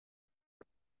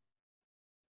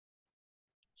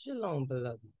Shalom,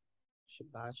 beloved.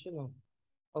 Shabbat shalom.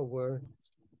 A word.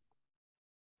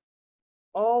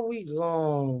 All week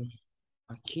long,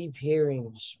 I keep hearing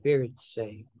the Spirit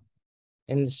say,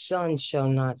 and the sun shall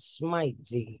not smite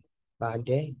thee by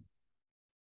day.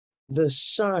 The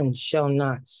sun shall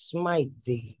not smite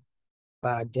thee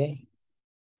by day.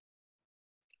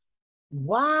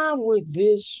 Why would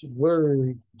this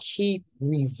word keep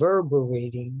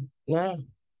reverberating now?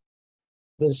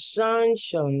 The sun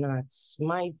shall not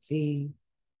smite thee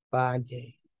by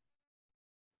day.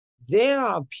 There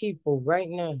are people right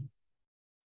now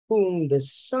whom the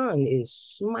sun is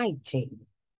smiting.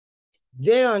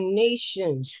 There are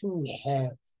nations who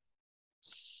have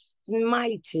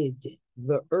smited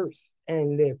the earth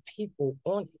and their people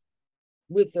on it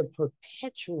with a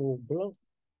perpetual blow,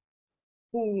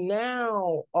 who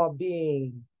now are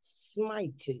being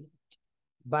smited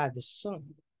by the sun.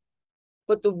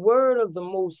 But the word of the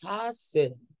Most High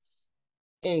says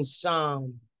in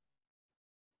Psalm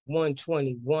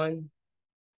 121,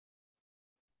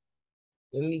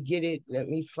 let me get it, let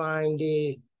me find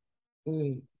it.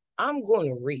 I'm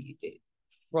going to read it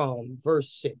from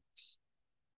verse 6.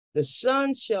 The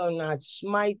sun shall not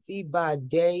smite thee by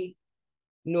day,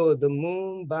 nor the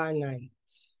moon by night.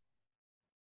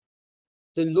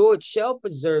 The Lord shall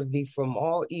preserve thee from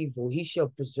all evil. He shall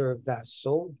preserve thy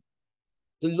soul.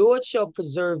 The Lord shall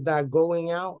preserve thy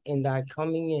going out and thy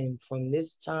coming in from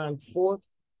this time forth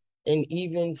and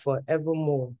even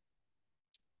forevermore.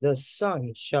 The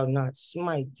sun shall not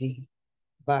smite thee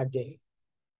by day.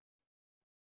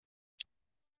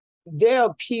 There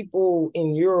are people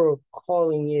in Europe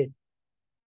calling it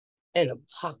an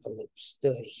apocalypse,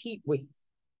 the heat wave,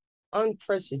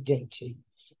 unprecedented,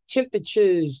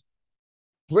 temperatures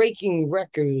breaking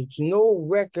records, no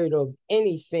record of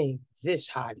anything this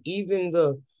hot. Even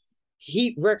the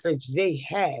heat records they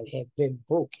had have been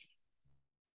broken.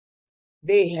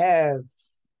 They have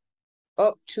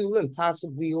up to and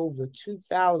possibly over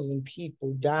 2,000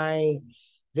 people dying.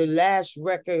 The last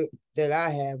record that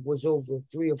I have was over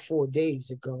 3 or 4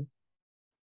 days ago.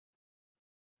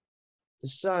 The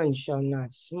sun shall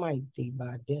not smite thee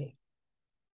by day.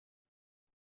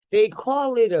 They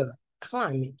call it a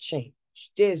climate change.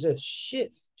 There's a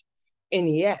shift in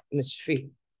the atmosphere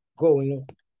going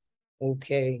on,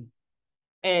 okay?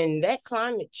 And that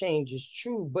climate change is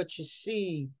true, but you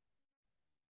see,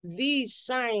 these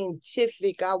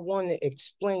scientific, I want to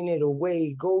explain it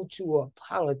away, go to a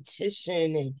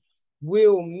politician and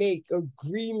we'll make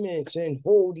agreements and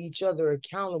hold each other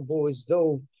accountable as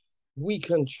though we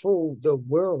control the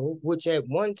world, which at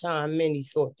one time many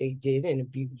thought they did and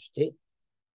abused it.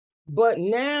 But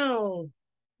now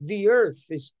the earth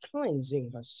is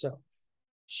cleansing herself.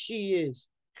 She is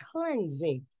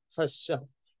cleansing herself.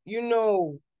 You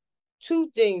know, two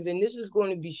things, and this is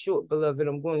going to be short, beloved.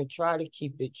 I'm going to try to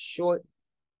keep it short.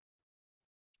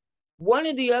 One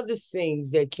of the other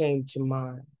things that came to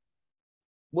mind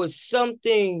was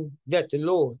something that the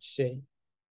Lord said.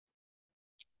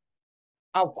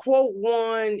 I'll quote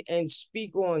one and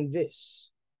speak on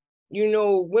this. You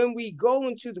know, when we go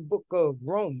into the book of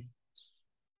Romans,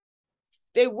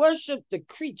 they worship the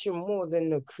creature more than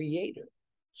the creator.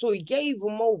 So he gave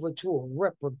them over to a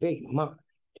reprobate mind.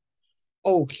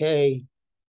 Okay.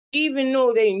 Even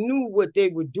though they knew what they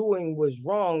were doing was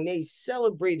wrong, they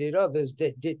celebrated others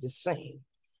that did the same.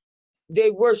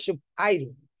 They worship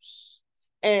idols.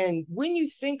 And when you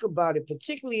think about it,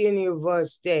 particularly any of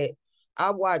us that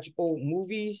I watch old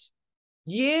movies,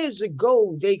 years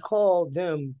ago, they called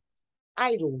them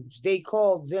idols. They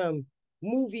called them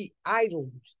movie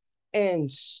idols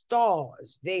and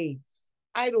stars. They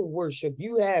idol worship.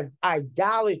 You have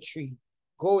idolatry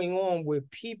going on where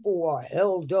people are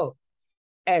held up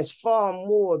as far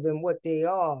more than what they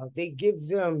are. They give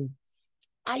them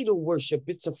idol worship.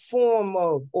 It's a form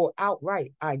of, or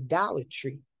outright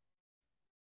idolatry.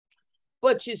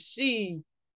 But you see,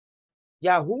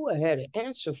 Yahuwah had an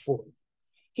answer for it.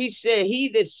 He said, he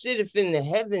that sitteth in the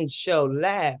heavens shall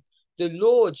laugh. The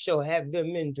Lord shall have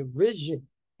them in derision.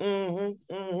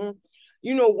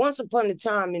 You know, once upon a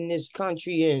time in this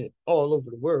country and all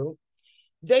over the world,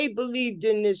 they believed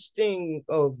in this thing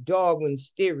of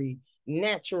Darwin's theory,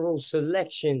 natural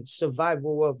selection,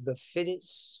 survival of the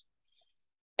fittest.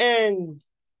 And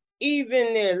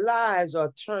even their lives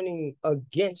are turning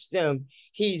against them.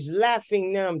 He's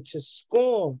laughing them to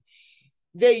scorn.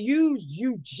 They used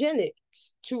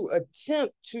eugenics to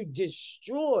attempt to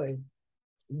destroy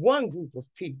one group of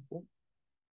people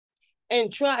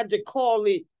and tried to call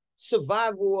it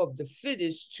survival of the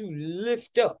fittest to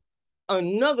lift up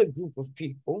another group of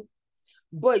people.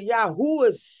 But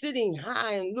Yahuwah sitting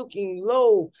high and looking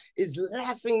low is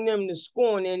laughing them to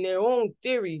scorn, and their own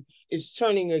theory is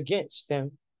turning against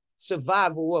them.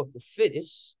 Survival of the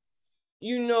fittest.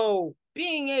 You know,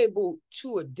 being able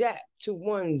to adapt to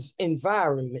one's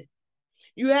environment.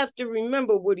 You have to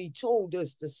remember what he told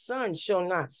us: the sun shall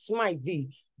not smite thee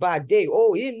by day.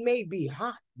 Oh, it may be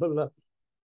hot, beloved,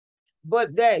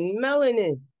 but that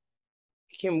melanin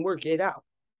can work it out.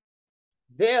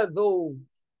 There are those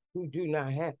who do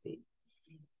not have it.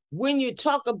 When you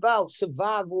talk about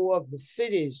survival of the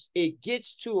fittest, it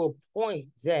gets to a point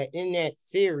that in that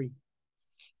theory,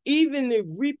 even the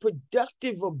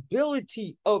reproductive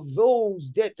ability of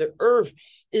those that the earth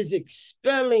is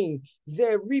expelling,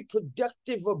 their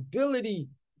reproductive ability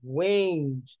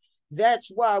wanes. That's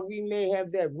why we may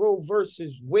have that Roe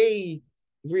versus Wade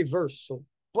reversal.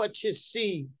 But you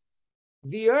see,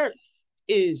 the earth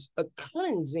is a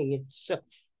cleansing itself.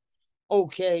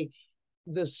 Okay,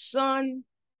 the sun,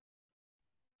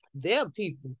 their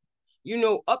people, you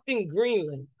know, up in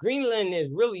Greenland, Greenland is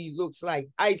really looks like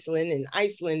Iceland, and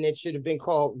Iceland that should have been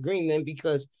called Greenland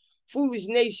because foolish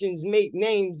nations make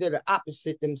names that are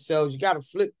opposite themselves. You got to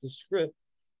flip the script.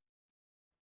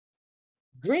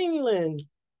 Greenland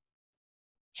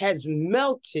has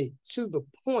melted to the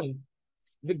point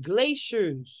the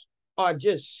glaciers are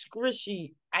just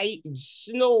squishy,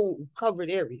 snow-covered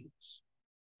areas.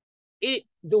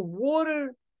 The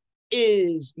water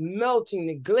is melting.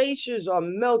 The glaciers are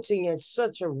melting at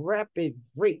such a rapid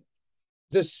rate.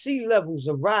 The sea levels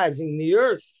are rising. The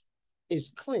earth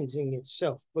is cleansing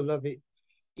itself, beloved.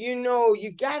 You know,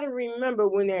 you got to remember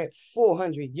when that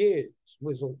 400 years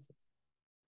was over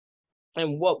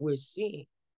and what we're seeing.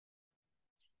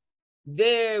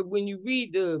 There, when you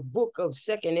read the book of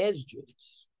Second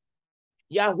Esdras,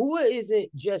 Yahuwah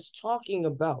isn't just talking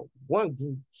about one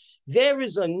group. There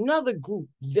is another group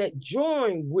that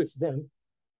joined with them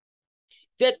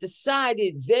that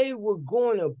decided they were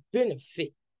going to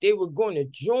benefit. They were going to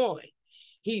join.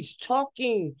 He's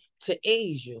talking to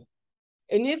Asia.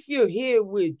 And if you're here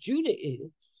where Judah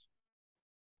is,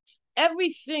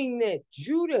 everything that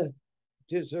Judah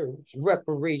deserves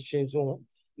reparations on,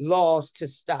 laws to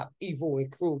stop evil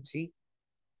and cruelty,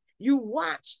 you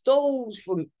watch those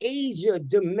from Asia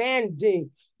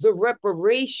demanding the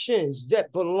reparations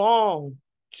that belong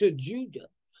to Judah.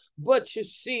 But you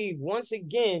see, once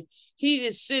again, he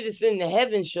that sitteth in the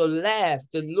heavens shall laugh,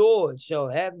 the Lord shall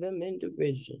have them in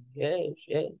derision. Yes,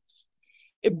 yes.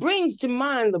 It brings to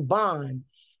mind Laban,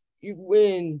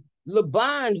 when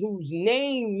Laban, whose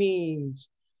name means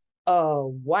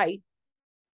white,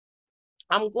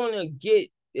 I'm going to get,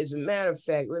 as a matter of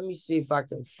fact, let me see if I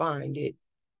can find it,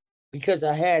 because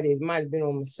I had it. It might have been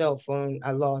on my cell phone.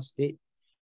 I lost it.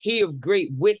 He of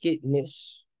great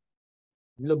wickedness.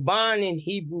 Laban in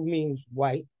Hebrew means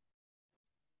white.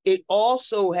 It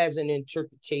also has an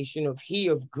interpretation of he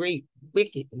of great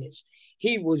wickedness.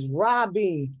 He was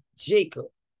robbing Jacob.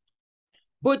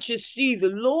 But you see, the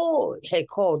Lord had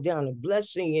called down a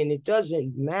blessing, and it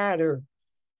doesn't matter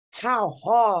how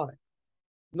hard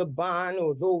Laban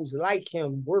or those like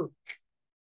him work.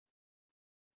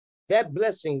 That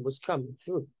blessing was coming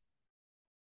through.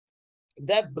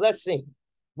 That blessing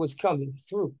was coming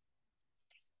through.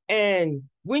 And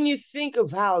when you think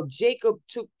of how Jacob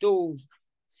took those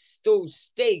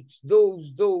stakes,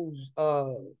 those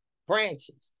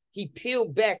branches, he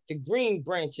peeled back the green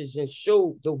branches and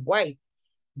showed the white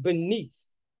beneath.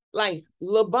 Like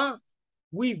Laban,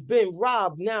 we've been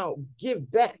robbed, now give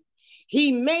back.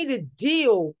 He made a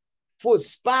deal for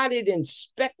spotted and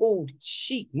speckled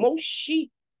sheep. Most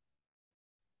sheep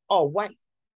are white.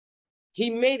 He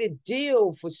made a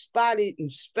deal for spotted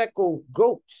and speckled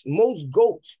goats. Most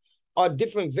goats are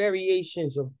different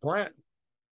variations of brown.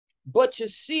 But you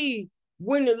see,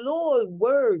 when the Lord's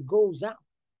word goes out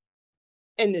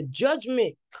and the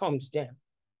judgment comes down,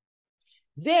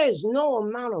 there's no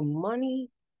amount of money.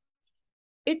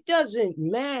 It doesn't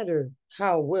matter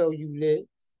how well you live.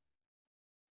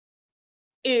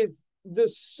 If the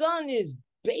sun is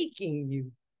baking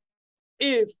you,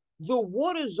 if the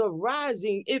waters are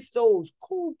rising, if those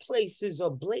cool places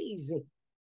are blazing,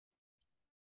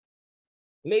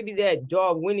 maybe that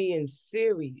Darwinian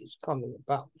theory is coming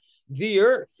about. The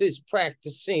earth is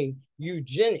practicing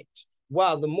eugenics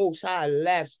while the Most High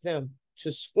laughs them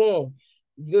to scorn.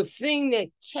 The thing that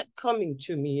kept coming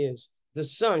to me is, the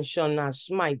sun shall not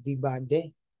smite thee by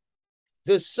day.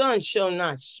 The sun shall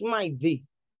not smite thee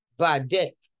by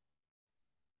day.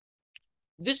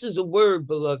 This is a word,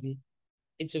 beloved.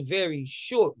 It's a very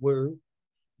short word,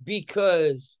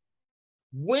 because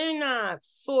when I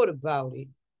thought about it,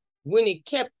 when it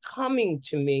kept coming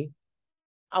to me,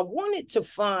 I wanted to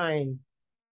find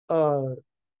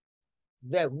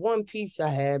that one piece I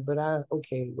had, but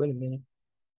okay, wait a minute.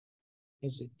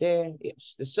 Is it there?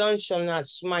 Yes. The sun shall not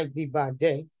smite thee by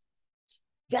day.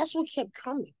 That's what kept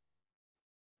coming.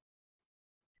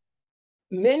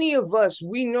 Many of us,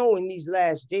 we know in these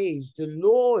last days, the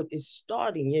Lord is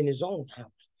starting in his own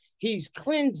house. He's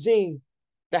cleansing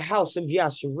the house of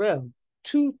Yasharel.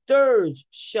 2/3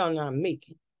 shall not make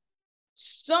it.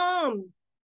 Some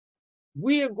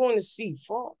we are going to see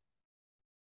fall.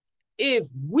 If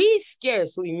we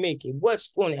scarcely make it, what's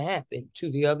going to happen to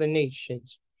the other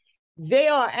nations? They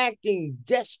are acting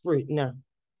desperate now,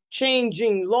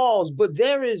 changing laws, but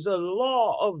there is a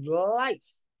law of life,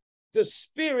 the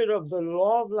spirit of the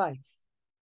law of life.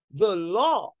 The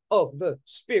law of the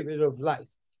spirit of life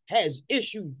has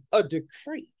issued a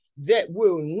decree that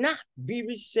will not be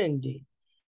rescinded.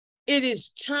 It is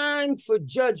time for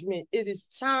judgment. It is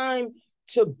time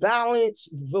to balance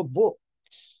the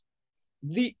books.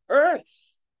 The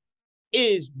earth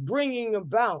is bringing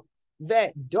about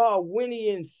that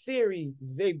Darwinian theory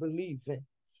they believe in.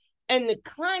 And the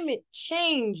climate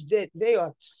change that they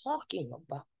are talking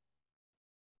about,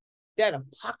 that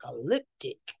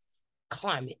apocalyptic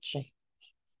climate change,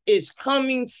 is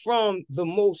coming from the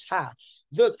Most High.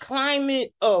 The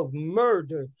climate of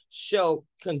murder shall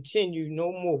continue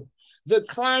no more. The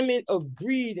climate of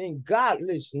greed and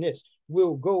godlessness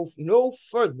will go no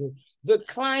further. The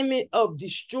climate of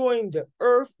destroying the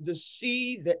earth, the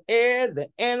sea, the air, the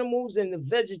animals, and the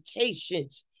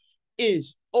vegetations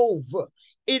is over.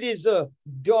 It is a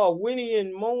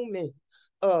Darwinian moment,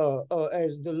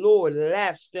 as the Lord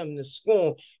laughs them to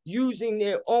scorn, using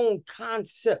their own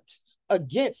concepts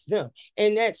against them,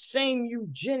 and that same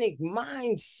eugenic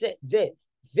mindset that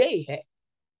they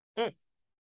had.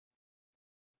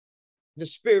 The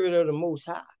spirit of the Most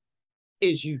High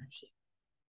is using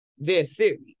their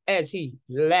theory as he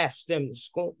laughs them to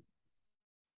scorn.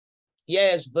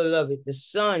 Yes, beloved, the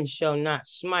sun shall not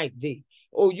smite thee.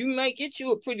 Oh, you might get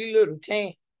you a pretty little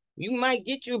tan. You might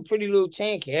get you a pretty little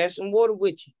tan. Carry some water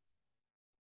with you.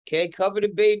 Okay, cover the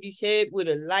baby's head with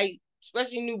a light,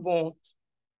 especially newborns,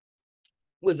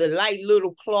 with a light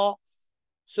little cloth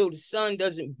so the sun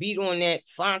doesn't beat on that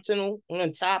fontanel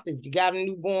on top. If you got a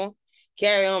newborn,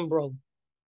 carry an umbrella.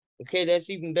 Okay, that's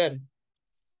even better.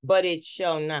 But it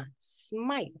shall not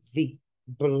smite thee,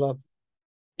 beloved.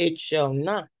 It shall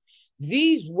not.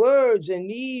 These words and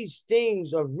these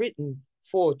things are written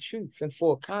for truth and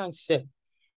for concept.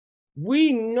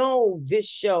 We know this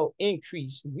shall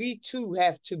increase. We too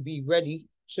have to be ready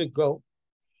to go.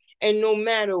 And no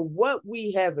matter what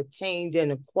we have attained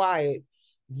and acquired,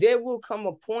 there will come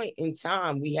a point in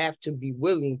time we have to be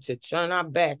willing to turn our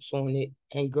backs on it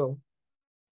and go.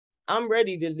 I'm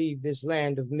ready to leave this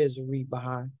land of misery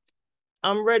behind.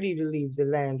 I'm ready to leave the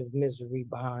land of misery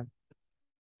behind.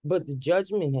 But the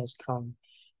judgment has come.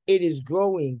 It is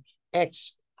growing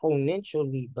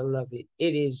exponentially, beloved.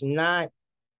 It is not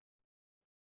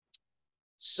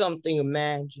something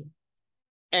imagined.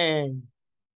 And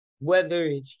whether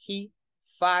it's heat,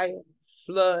 fire,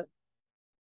 flood,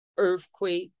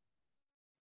 earthquake,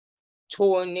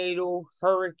 tornado,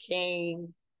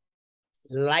 hurricane,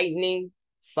 lightning,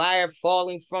 fire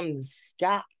falling from the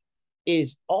sky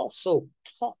is also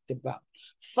talked about.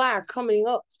 Fire coming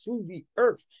up through the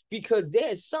earth, because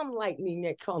there's some lightning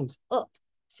that comes up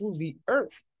through the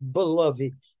earth,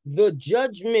 beloved. The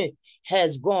judgment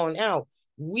has gone out.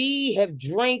 We have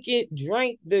drank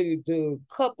the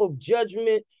cup of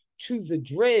judgment to the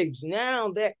dregs.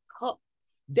 Now that cup,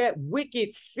 that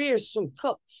wicked, fearsome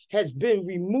cup, has been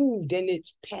removed and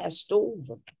it's passed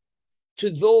over to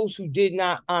those who did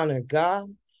not honor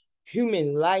God,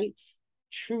 human life,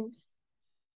 truth,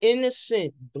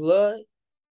 innocent blood.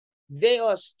 They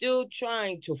are still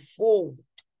trying to forward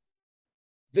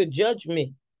the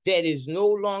judgment that is no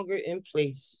longer in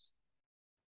place.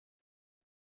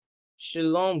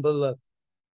 Shalom, beloved.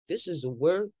 This is a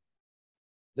word.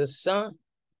 The sun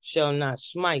shall not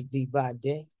smite thee by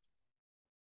day.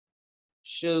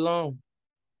 Shalom.